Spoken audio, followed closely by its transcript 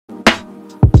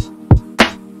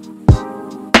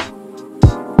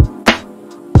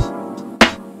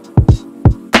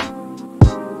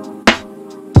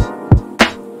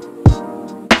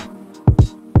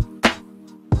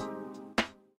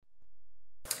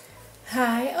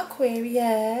Hi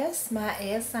Aquarius, my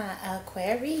air sign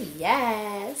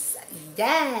Aquarius.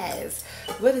 Yes.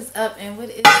 What is up and what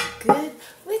is good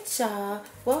with y'all?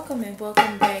 Welcome and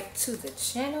welcome back to the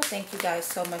channel. Thank you guys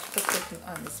so much for clicking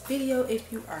on this video. If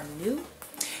you are new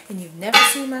and you've never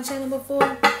seen my channel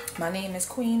before, my name is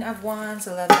Queen of Wands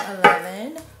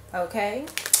 1111. Okay.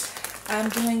 I'm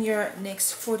doing your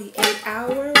next 48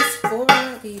 hours for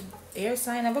the air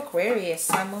sign of Aquarius,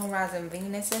 Sun, Moon, Rising,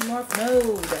 Venus, and North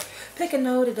Node. Pick a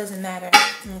node, it doesn't matter.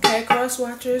 Okay, cross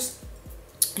watchers,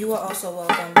 you are also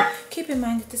welcome. Keep in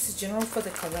mind that this is general for the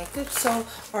collective. So,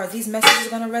 are these messages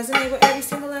going to resonate with every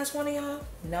single last one of y'all?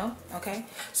 No? Okay.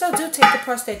 So, do take the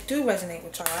parts that do resonate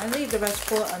with y'all and leave the rest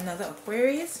for another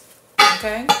Aquarius.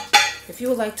 Okay. If you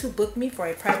would like to book me for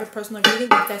a private personal reading,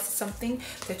 if that's something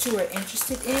that you are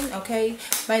interested in, okay,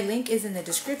 my link is in the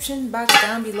description box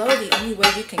down below. The only way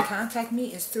you can contact me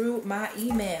is through my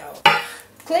email.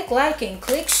 Click like and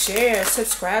click share,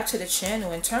 subscribe to the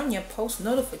channel, and turn your post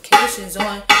notifications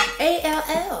on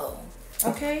ALL,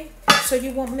 okay, so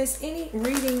you won't miss any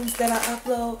readings that I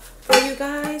upload for you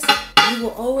guys. You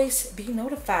will always be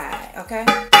notified, okay?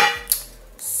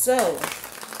 So,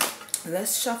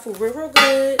 let's shuffle real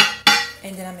good.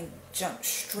 And then I'm going to jump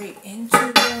straight into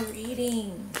the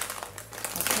reading.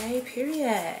 Okay,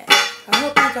 period. I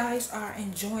hope you guys are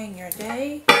enjoying your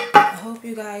day. I hope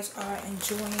you guys are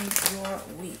enjoying your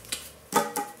week.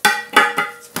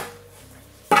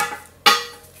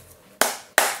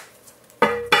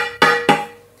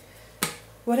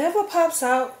 Whatever pops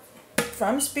out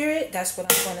from Spirit, that's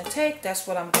what I'm going to take. That's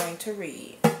what I'm going to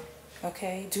read.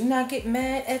 Okay, do not get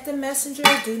mad at the messenger.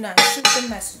 Do not shoot the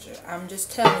messenger. I'm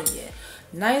just telling you.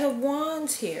 Knight of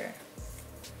Wands here.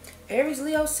 Aries,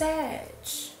 Leo, Sag.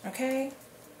 Okay.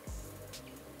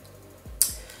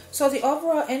 So the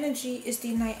overall energy is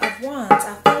the Knight of Wands.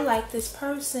 I feel like this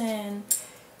person,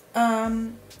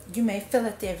 you may feel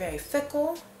that they're very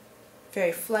fickle,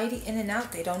 very flighty, in and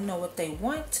out. They don't know what they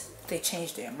want. They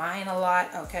change their mind a lot.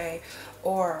 Okay.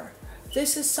 Or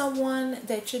this is someone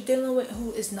that you're dealing with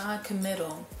who is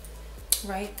non-committal,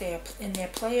 right? They're in their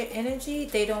player energy.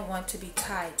 They don't want to be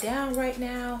tied down right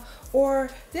now. Or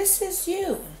this is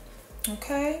you,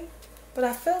 okay? But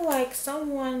I feel like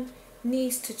someone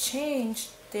needs to change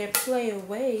their player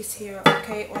ways here,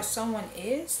 okay? Or someone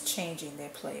is changing their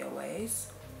player ways.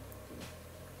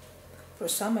 For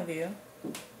some of you.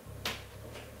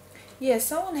 Yeah,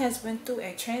 someone has been through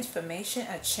a transformation,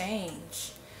 a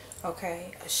change.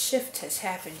 Okay, a shift has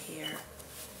happened here.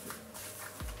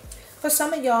 For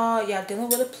some of y'all dealing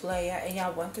with a player and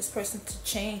y'all want this person to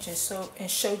change and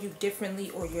show you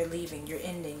differently, or you're leaving, you're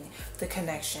ending the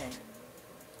connection.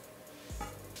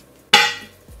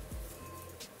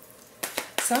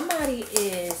 Somebody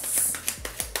is,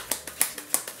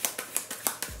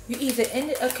 you either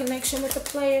ended a connection with a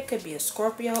player, could be a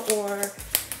Scorpio, or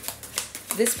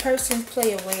this person's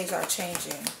player ways are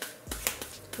changing.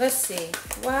 Let's see.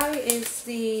 Why is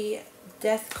the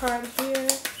Death card here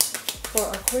for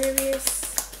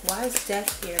Aquarius? Why is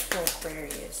Death here for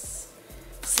Aquarius?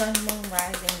 Sun, Moon,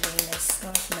 Rising, Venus,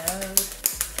 North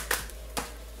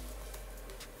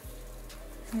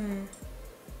Node.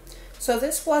 So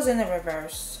this was in the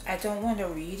reverse. I don't want to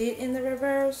read it in the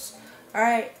reverse.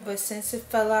 Alright, but since it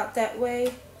fell out that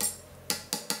way.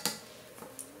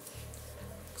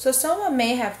 So someone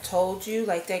may have told you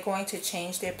like they're going to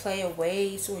change their player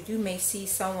ways, or you may see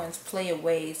someone's player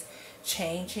ways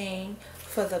changing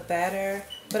for the better.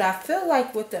 But I feel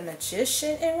like with the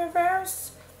Magician in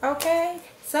reverse, okay,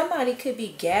 somebody could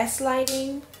be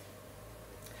gaslighting.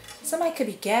 Somebody could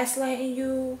be gaslighting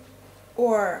you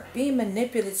or being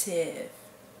manipulative,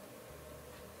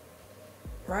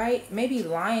 right? Maybe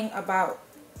lying about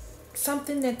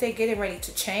something that they're getting ready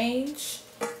to change.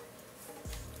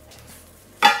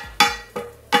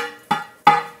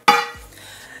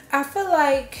 I feel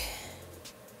like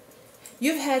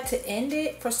you've had to end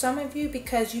it for some of you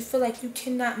because you feel like you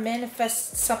cannot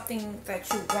manifest something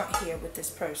that you want here with this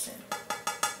person.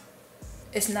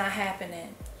 It's not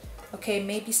happening. Okay,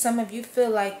 maybe some of you feel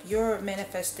like your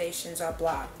manifestations are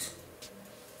blocked.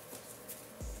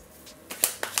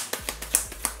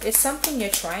 It's something you're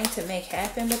trying to make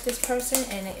happen with this person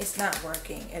and it's not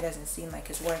working. It doesn't seem like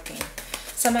it's working.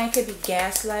 Somebody could be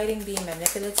gaslighting, being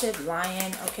manipulative,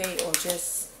 lying, okay, or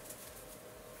just...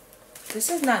 This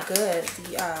is not good.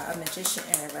 The Magician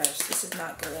in reverse. This is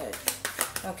not good.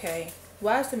 Okay.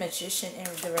 Why is the Magician in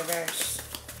the reverse?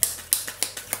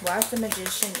 Why is the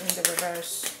Magician in the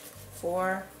reverse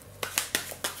for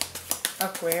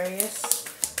Aquarius?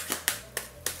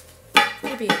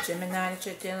 Maybe a Gemini that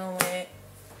you're dealing with.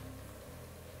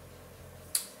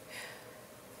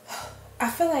 I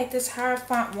feel like this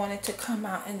Hierophant wanted to come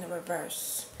out in the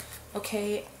reverse.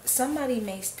 Okay, somebody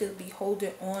may still be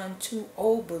holding on to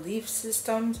old belief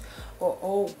systems or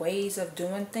old ways of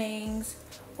doing things,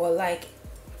 or like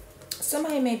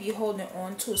somebody may be holding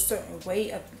on to a certain way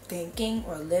of thinking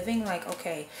or living, like,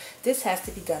 okay, this has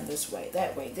to be done this way,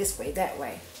 that way, this way, that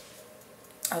way.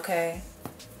 Okay.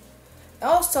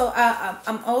 Also,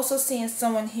 I'm also seeing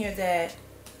someone here that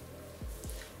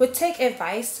would take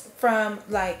advice from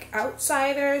like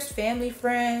outsiders, family,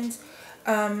 friends.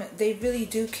 They really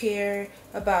do care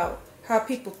about how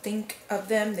people think of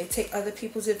them. They take other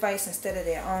people's advice instead of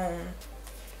their own.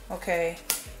 Okay.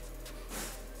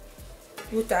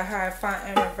 With the Hierophant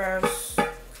in reverse,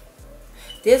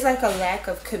 there's like a lack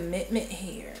of commitment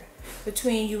here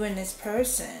between you and this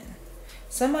person.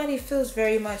 Somebody feels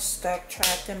very much stuck,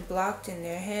 trapped, and blocked in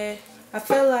their head. I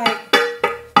feel like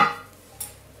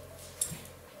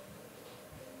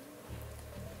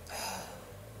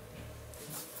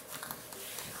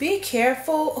be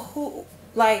careful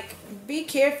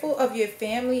of your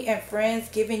family and friends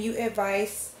giving you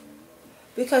advice,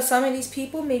 because some of these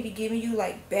people may be giving you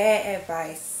like bad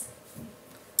advice.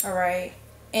 All right,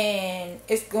 and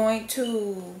it's going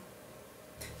to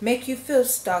make you feel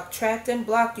stuck, trapped, and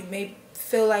blocked. You may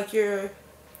feel like you're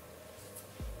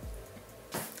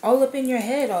all up in your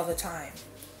head all the time,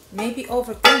 maybe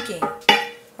overthinking.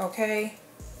 Okay,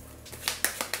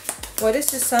 well,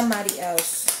 this is somebody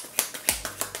else.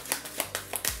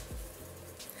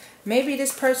 Maybe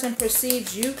this person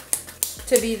perceives you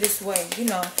to be this way, you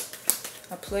know,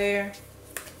 a player,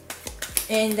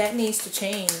 and that needs to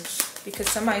change, because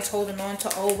somebody's holding on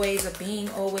to old ways of being,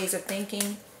 old ways of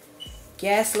thinking,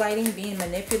 gaslighting, being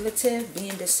manipulative,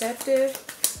 being deceptive,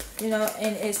 you know,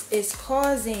 and it's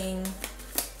causing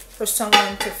for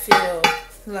someone to feel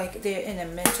like they're in a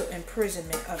mental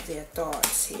imprisonment of their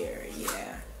thoughts here.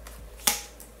 Yeah.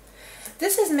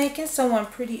 This is making someone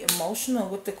pretty emotional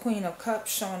with the Queen of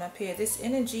Cups showing up here. This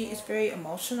energy is very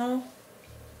emotional.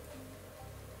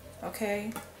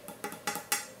 Okay.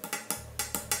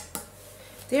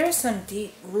 There are some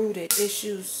deep-rooted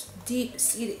issues,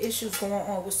 deep-seated issues going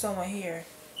on with someone here.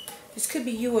 This could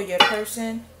be you or your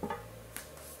person.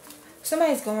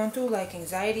 Somebody's going through like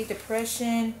anxiety,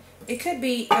 depression. It could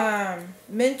be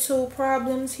mental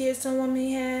problems here someone may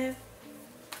have.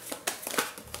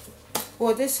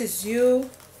 Or this is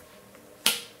you.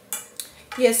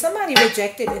 Yeah, somebody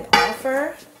rejected an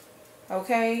offer.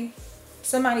 Okay.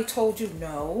 Somebody told you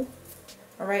no.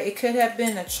 Alright. It could have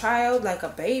been a child, like a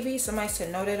baby. Somebody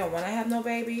said no, they don't want to have no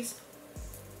babies.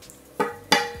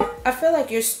 I feel like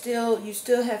you still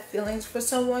have feelings for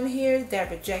someone here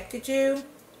that rejected you.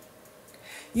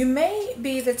 You may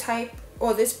be the type,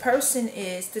 or this person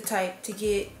is the type, to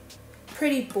get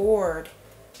pretty bored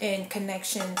in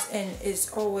connections and is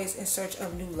always in search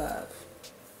of new love.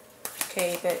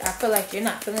 Okay, but I feel like you're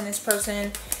not feeling this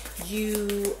person.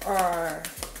 You are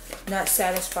not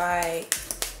satisfied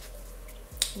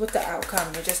with the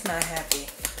outcome. You're just not happy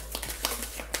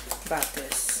about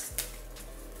this.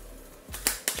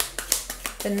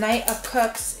 The Knight of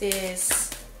Cups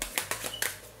is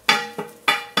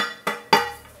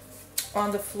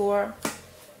on the floor.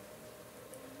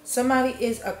 Somebody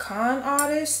is a con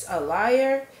artist, a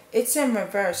liar. It's in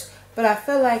reverse. But I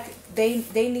feel like they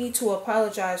need to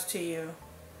apologize to you.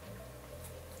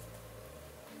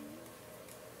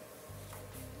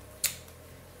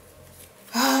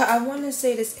 I want to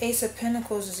say this Ace of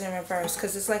Pentacles is in reverse,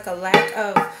 because it's like a lack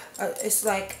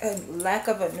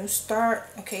of a new start.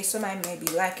 Okay, somebody may be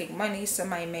lacking money.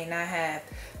 Somebody may not have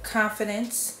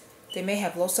confidence. They may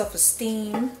have low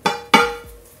self-esteem.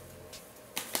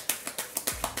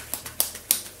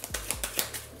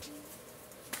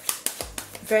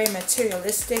 Very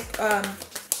materialistic.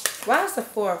 Why is the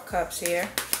Four of Cups here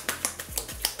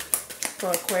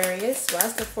for Aquarius? Why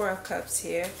is the Four of Cups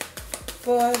here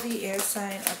for the air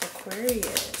sign of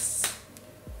Aquarius?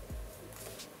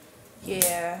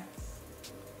 Yeah.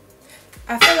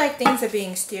 I feel like things are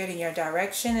being steered in your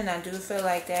direction, and I do feel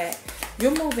like that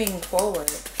you're moving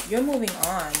forward. You're moving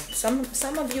on. Some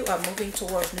of you are moving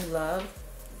towards new love.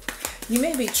 You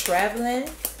may be traveling,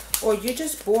 or you're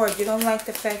just bored. You don't like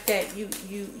the fact that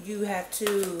you have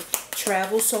to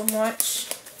travel so much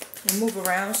and move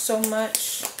around so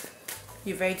much.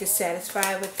 You're very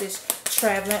dissatisfied with this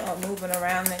traveling or moving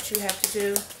around that you have to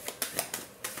do.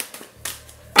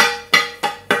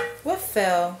 What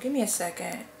fell? Give me a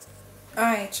second.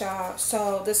 Alright, y'all.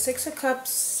 So the Six of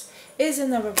Cups is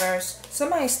in the reverse.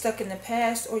 Somebody's stuck in the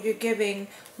past, or you're giving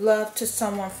love to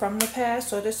someone from the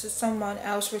past, or this is someone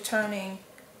else returning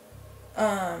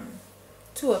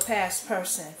to a past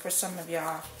person for some of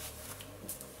y'all.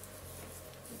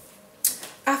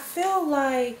 feel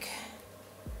like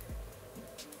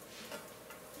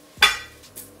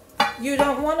you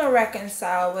don't want to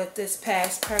reconcile with this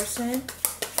past person.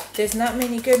 There's not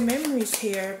many good memories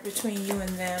here between you and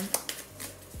them.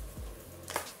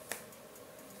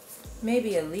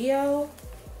 Maybe a Leo.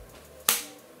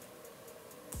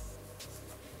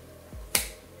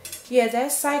 Yeah,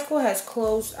 that cycle has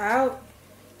closed out.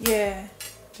 Yeah,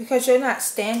 because you're not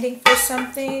standing for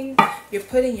something. You're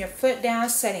putting your foot down,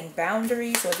 setting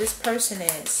boundaries, or this person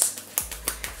is.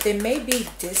 They may be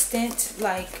distant,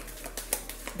 like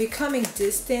becoming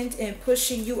distant and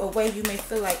pushing you away. You may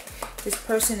feel like this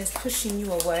person is pushing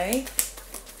you away.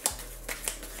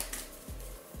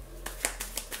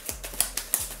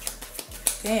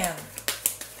 Damn.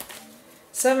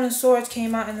 Seven of Swords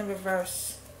came out in the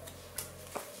reverse,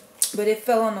 but it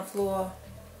fell on the floor.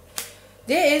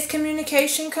 There is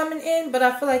communication coming in, but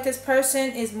I feel like this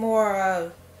person is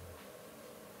more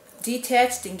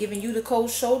detached and giving you the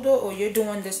cold shoulder, or you're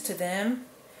doing this to them.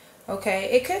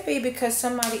 Okay, it could be because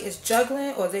somebody is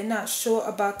juggling, or they're not sure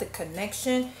about the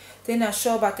connection. They're not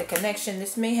sure about the connection.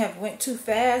 This may have went too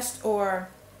fast, or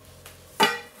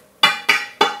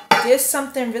there's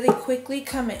something really quickly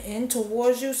coming in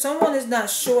towards you. Someone is not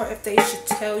sure if they should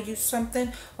tell you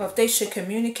something, or if they should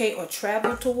communicate or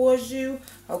travel towards you.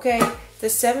 Okay, the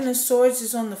Seven of Swords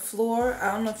is on the floor.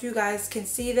 I don't know if you guys can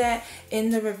see that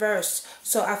in the reverse.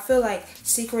 So I feel like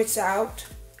secrets out.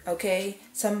 Okay,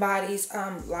 somebody's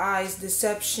lies,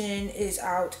 deception is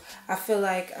out. I feel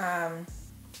like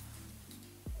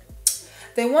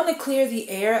they want to clear the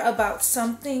air about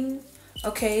something.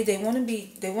 Okay, they want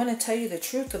to tell you the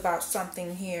truth about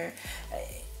something here.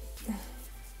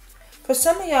 For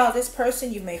some of y'all, this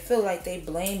person, you may feel like they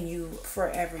blame you for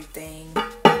everything.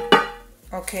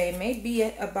 Okay, maybe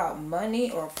about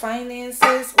money or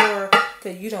finances, or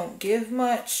that you don't give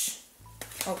much.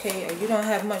 Okay, or you don't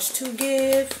have much to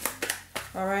give.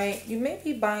 All right, you may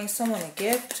be buying someone a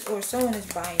gift, or someone is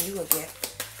buying you a gift.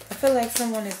 I feel like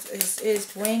someone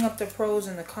is weighing up the pros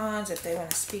and the cons if they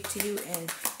want to speak to you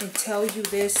and tell you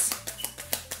this,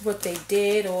 what they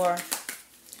did, or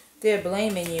they're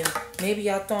blaming you. Maybe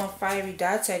y'all throwing fiery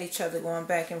dots at each other, going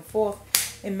back and forth,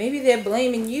 and maybe they're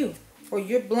blaming you, or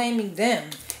you're blaming them.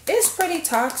 It's pretty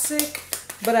toxic,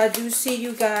 but I do see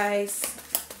you guys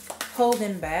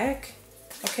holding back.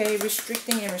 Okay,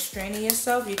 restricting and restraining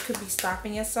yourself. You could be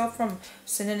stopping yourself from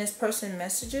sending this person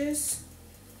messages.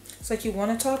 It's like you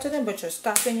want to talk to them, but you're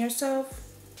stopping yourself.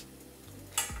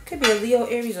 Could be a Leo,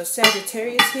 Aries, or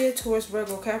Sagittarius here towards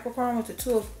Virgo, Capricorn with the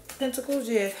Two of Pentacles.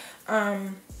 Yeah.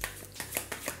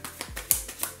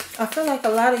 I feel like a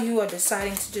lot of you are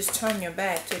deciding to just turn your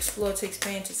back, to explore, to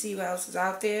expand, to see what else is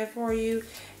out there for you,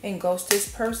 and ghost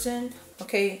this person.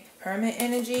 Okay, hermit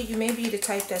energy. You may be the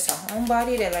type that's a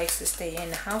homebody that likes to stay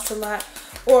in the house a lot,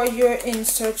 or you're in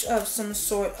search of some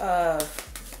sort of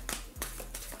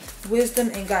wisdom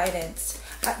and guidance.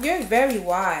 You're very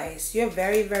wise. You're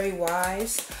very, very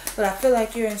wise, but I feel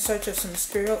like you're in search of some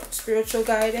spiritual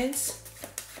guidance.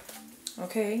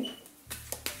 Okay.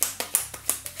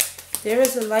 There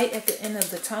is a light at the end of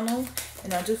the tunnel,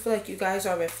 and I do feel like you guys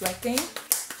are reflecting.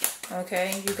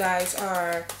 Okay, you guys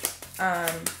are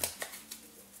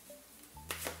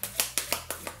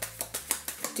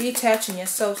detaching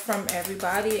yourself from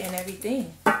everybody and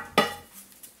everything.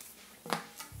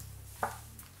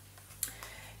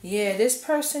 Yeah, this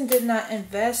person did not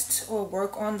invest or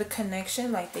work on the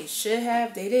connection like they should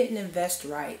have. They didn't invest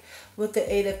right with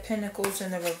the Eight of Pentacles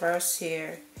in the reverse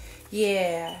here.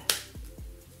 Yeah.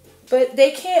 But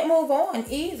they can't move on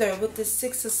either with the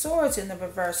Six of Swords in the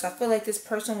reverse. I feel like this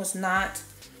person was not...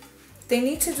 They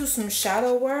need to do some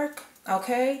shadow work,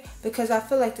 okay? Because I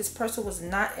feel like this person was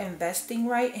not investing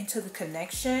right into the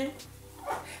connection.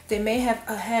 They may have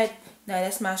had... Now,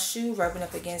 that's my shoe rubbing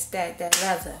up against that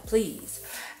leather, please.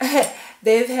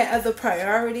 They've had other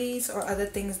priorities or other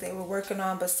things they were working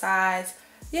on besides,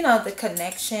 you know, the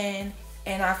connection.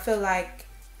 And I feel like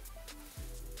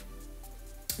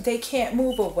they can't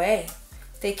move away.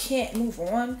 They can't move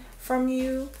on from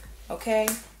you, okay?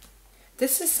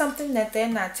 This is something that they're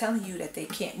not telling you, that they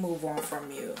can't move on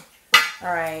from you,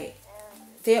 all right?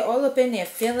 They're all up in their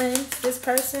feelings, this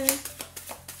person.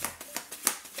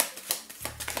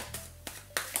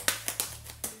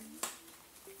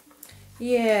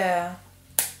 Yeah.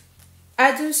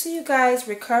 I do see you guys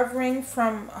recovering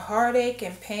from heartache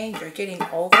and pain. You're getting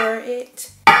over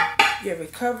it. You're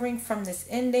recovering from this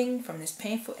ending, from this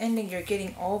painful ending. You're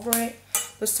getting over it.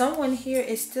 But someone here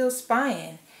is still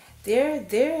spying. They're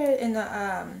in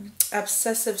an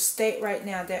obsessive state right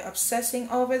now. They're obsessing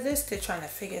over this. They're trying to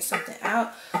figure something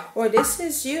out. Or this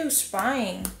is you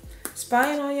spying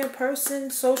spying on your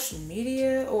person's social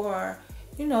media or,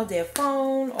 you know, their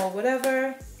phone or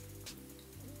whatever.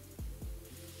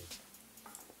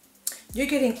 You're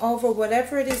getting over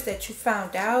whatever it is that you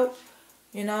found out,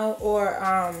 you know, or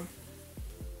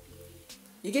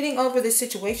you're getting over this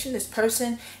situation, this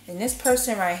person, and this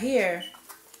person right here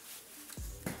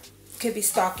could be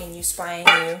stalking you, spying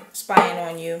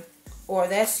on you, or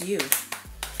that's you.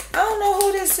 I don't know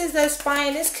who this is that's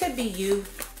spying. This could be you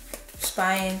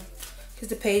spying, because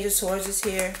the Page of Swords is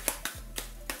here.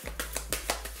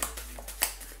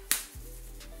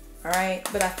 Alright,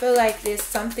 but I feel like there's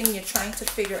something you're trying to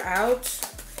figure out.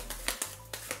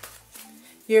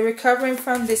 You're recovering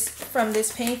from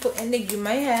this painful ending. You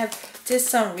may have did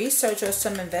some research or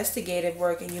some investigative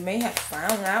work, and you may have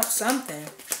found out something.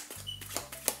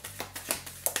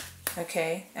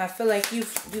 Okay, I feel like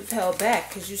you've held back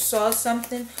because you saw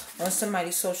something on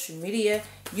somebody's social media.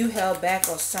 You held back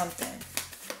on something.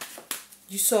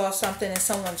 You saw something in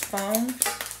someone's phone.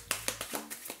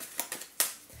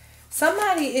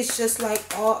 Somebody is just like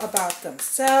all about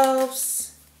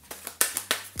themselves.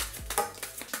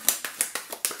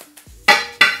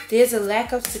 There's a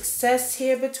lack of success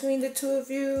here between the two of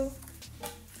you.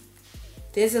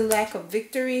 There's a lack of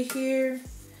victory here.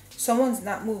 Someone's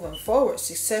not moving forward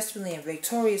successfully and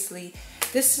victoriously.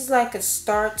 This is like a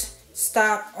start,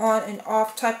 stop, on and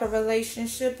off type of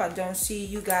relationship. I don't see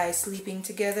you guys sleeping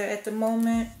together at the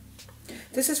moment.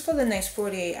 This is for the next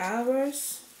 48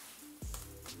 hours.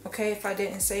 Okay, if I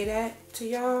didn't say that to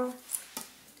y'all.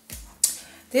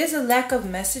 There's a lack of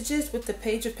messages with the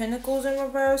Page of Pentacles in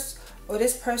reverse. Or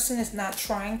this person is not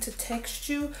trying to text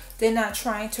you. They're not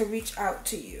trying to reach out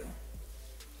to you.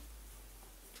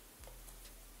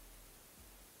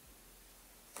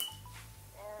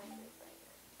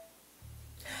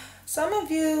 Some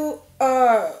of you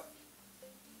are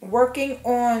working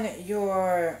on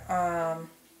your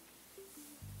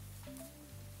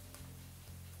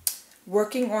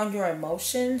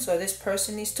emotions, or this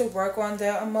person needs to work on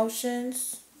their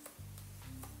emotions.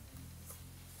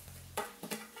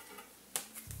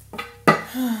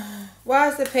 Why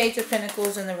is the Page of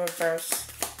Pentacles in the reverse?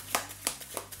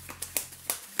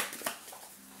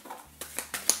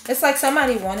 It's like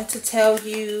somebody wanted to tell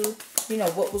you, you know,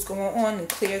 what was going on and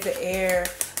clear the air,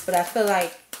 but I feel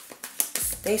like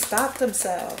they stopped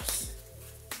themselves.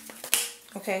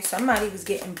 Okay, somebody was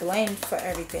getting blamed for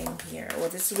everything here, or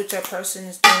this is what your person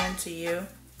is doing to you.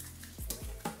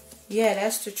 Yeah,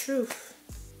 that's the truth.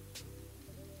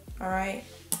 All right.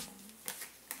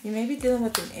 You may be dealing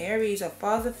with an Aries, a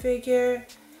father figure,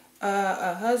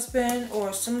 a husband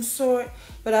or some sort.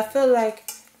 But I feel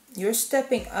like you're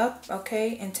stepping up,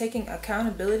 okay, and taking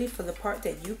accountability for the part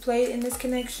that you played in this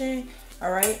connection,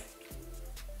 all right?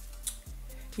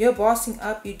 You're bossing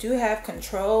up. You do have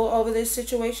control over this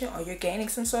situation, or you're gaining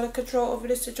some sort of control over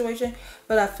this situation.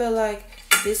 But I feel like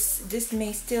this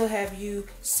may still have you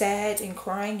sad and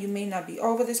crying. You may not be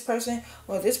over this person,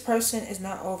 or this person is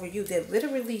not over you. They're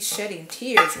literally shedding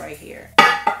tears right here.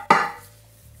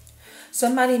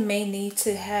 Somebody may need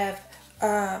to have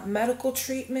medical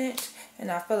treatment, and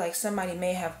I feel like somebody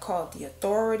may have called the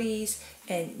authorities,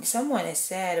 and someone is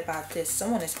sad about this.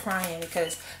 Someone is crying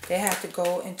because they have to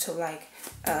go into like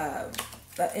an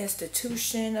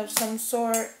institution of some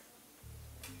sort.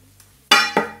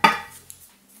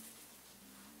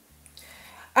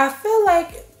 I feel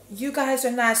like you guys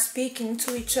are not speaking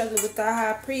to each other with the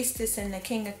High Priestess and the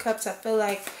King of Cups. I feel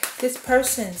like this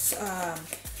person's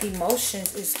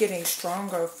emotions is getting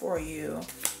stronger for you.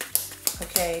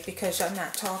 Okay, because y'all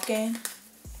not talking.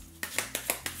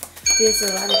 There's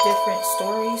a lot of different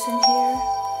stories in here.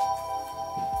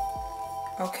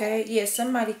 Okay, yeah,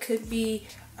 somebody could be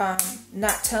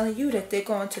not telling you that they're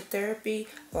going to therapy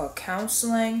or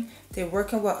counseling. They're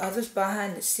working with others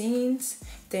behind the scenes.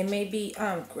 They may be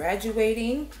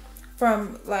graduating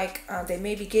from, like, they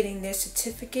may be getting their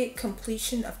certificate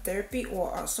completion of therapy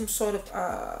or some sort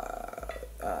of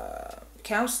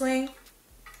counseling.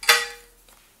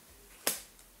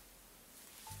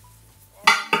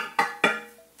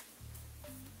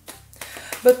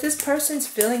 But this person's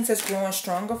feelings is growing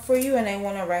stronger for you, and they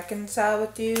want to reconcile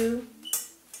with you.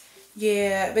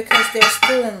 Yeah, because they're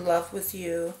still in love with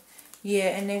you.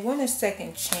 Yeah, and they want a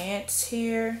second chance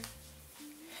here.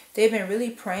 They've been really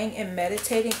praying and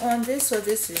meditating on this, so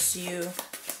this is you.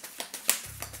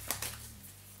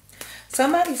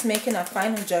 Somebody's making a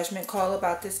final judgment call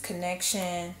about this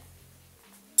connection.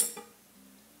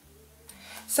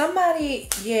 Somebody,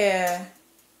 yeah.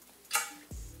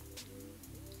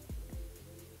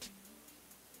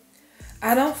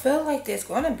 I don't feel like there's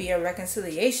going to be a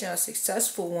reconciliation, a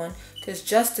successful one, because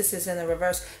justice is in the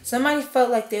reverse. Somebody felt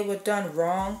like they were done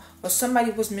wrong, or somebody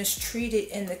was mistreated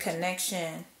in the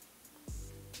connection.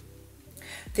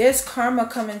 There's karma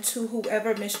coming to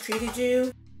whoever mistreated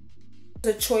you.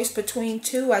 The choice between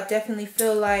two. I definitely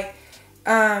feel like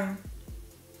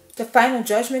the final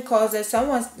judgment calls that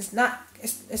someone's,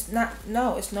 it's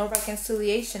no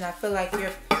reconciliation. I feel like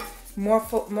you're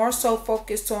more so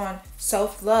focused on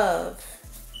self-love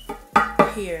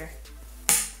here.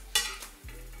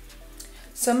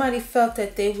 Somebody felt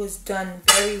that they was done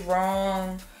very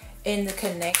wrong in the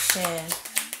connection.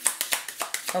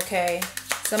 Okay,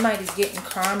 somebody's getting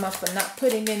karma for not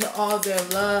putting in all their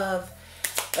love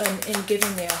and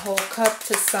giving their whole cup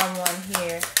to someone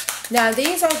here. Now,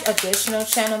 these are additional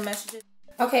channel messages.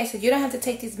 Okay, so you don't have to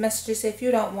take these messages if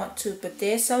you don't want to, but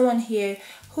there's someone here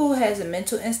who has a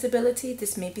mental instability.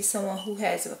 This may be someone who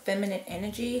has a feminine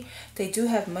energy. They do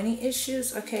have money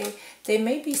issues, okay? They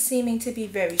may be seeming to be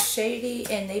very shady,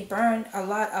 and they burn a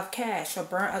lot of cash or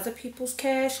burn other people's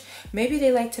cash. Maybe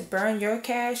they like to burn your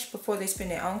cash before they spend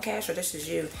their own cash, or this is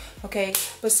you, okay?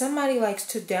 But somebody likes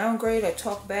to downgrade or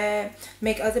talk bad,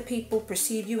 make other people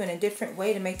perceive you in a different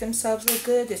way to make themselves look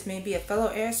good. This may be a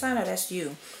fellow air sign, or that's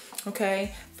you.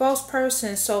 Okay, false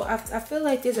person. So I feel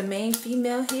like there's a main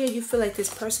female here. You feel like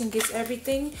this person gets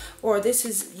everything, or this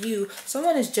is you.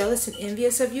 Someone is jealous and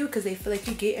envious of you because they feel like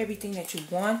you get everything that you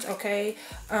want. Okay,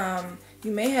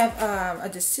 you may have a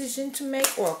decision to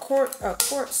make, or a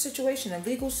court situation, a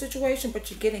legal situation,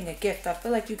 but you're getting a gift. I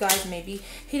feel like you guys may be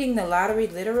hitting the lottery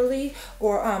literally,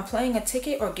 or playing a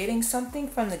ticket, or getting something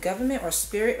from the government or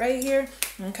spirit right here.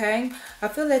 Okay, I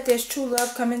feel that there's true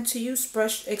love coming to you.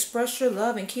 Express your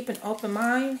love and keep an open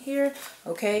mind here.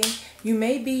 Okay, you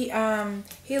may be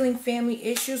healing family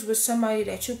issues with somebody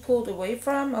that you pulled away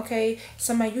from. Okay,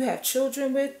 somebody you have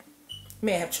children with. You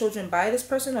may have children by this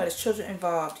person, or there's children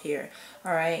involved here.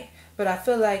 All right, but I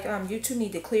feel like you two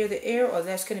need to clear the air, or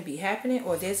that's going to be happening,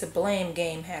 or there's a blame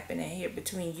game happening here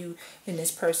between you and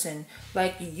this person.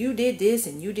 Like, you did this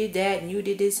and you did that and you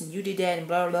did this and you did that and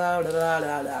blah blah blah blah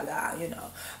blah blah blah, you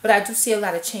know. But I do see a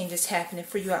lot of changes happening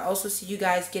for you. I also see you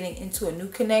guys getting into a new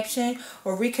connection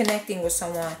or reconnecting with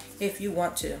someone if you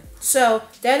want to. So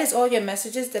that is all your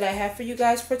messages that I have for you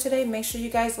guys for today. Make sure you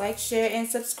guys like, share, and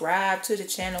subscribe to the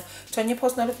channel. Turn your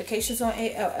post notifications on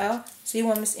ALL so you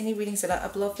won't miss any readings that I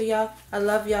upload for y'all. I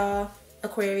love y'all,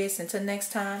 Aquarius. Until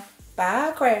next time, bye,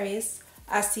 Aquarius.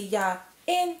 I'll see y'all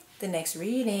in the next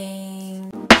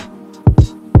reading.